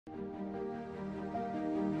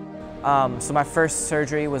So my first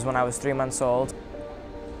surgery was when I was 3 months old.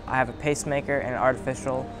 I have a pacemaker and an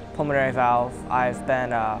artificial pulmonary valve. I've been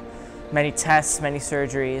many tests, many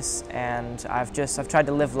surgeries, and I've tried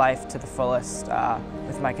to live life to the fullest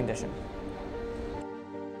with my condition.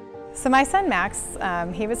 So my son Max,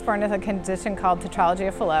 he was born with a condition called tetralogy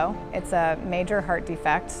of Fallot. It's a major heart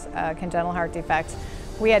defect, a congenital heart defect.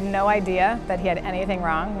 We had no idea that he had anything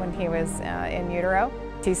wrong when he was in utero.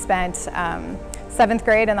 He spent 7th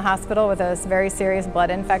grade in the hospital with a very serious blood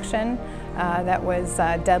infection that was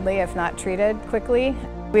deadly if not treated quickly.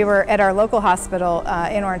 We were at our local hospital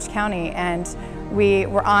in Orange County, and we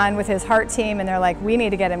were on with his heart team, and they're like, we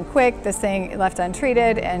need to get him quick. This thing left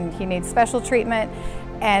untreated and he needs special treatment.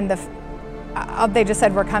 And they just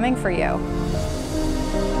said, we're coming for you.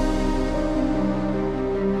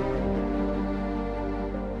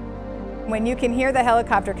 When you can hear the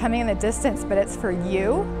helicopter coming in the distance, but it's for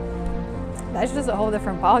you, that's just a whole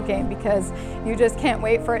different ballgame, because you just can't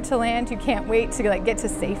wait for it to land. You can't wait to get to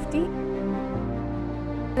safety.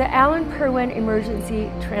 The Allen Purwin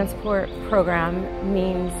Emergency Transport Program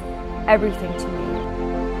means everything to me.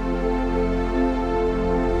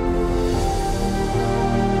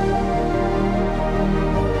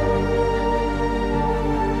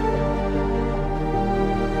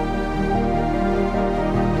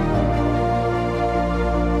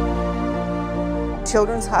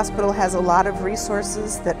 Children's Hospital has a lot of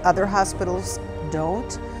resources that other hospitals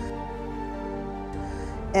don't.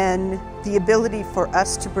 And the ability for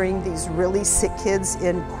us to bring these really sick kids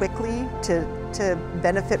in quickly to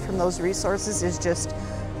benefit from those resources is just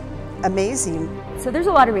amazing. So there's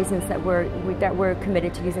a lot of reasons that we're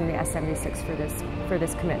committed to using the S-76 for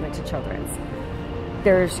this commitment to children's.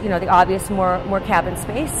 There's, the obvious more cabin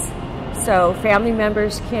space, so family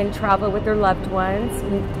members can travel with their loved ones.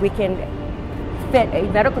 We can fit a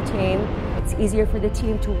medical team. It's easier for the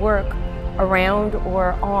team to work around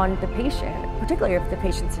or on the patient, particularly if the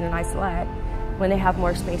patient's in an isolette, when they have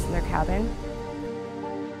more space in their cabin.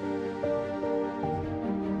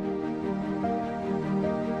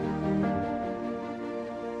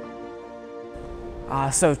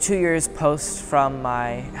 So 2 years post from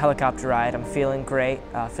my helicopter ride, I'm feeling great,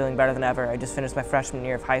 feeling better than ever. I just finished my freshman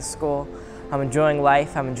year of high school. I'm enjoying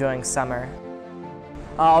life, I'm enjoying summer.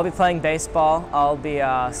 I'll be playing baseball, I'll be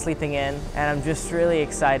sleeping in, and I'm just really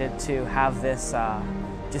excited to have this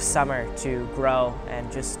just summer to grow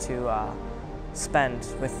and just to spend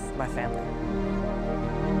with my family.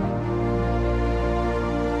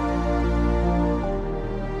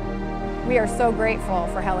 We are so grateful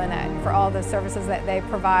for Helinet, for all the services that they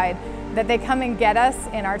provide, that they come and get us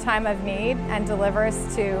in our time of need and deliver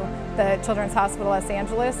us to the Children's Hospital Los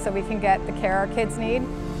Angeles so we can get the care our kids need.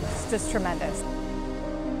 It's just tremendous.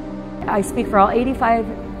 I speak for all 85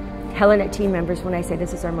 Helinet team members when I say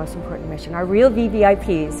this is our most important mission. Our real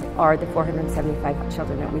VVIPs are the 475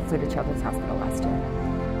 children that we flew to Children's Hospital last year.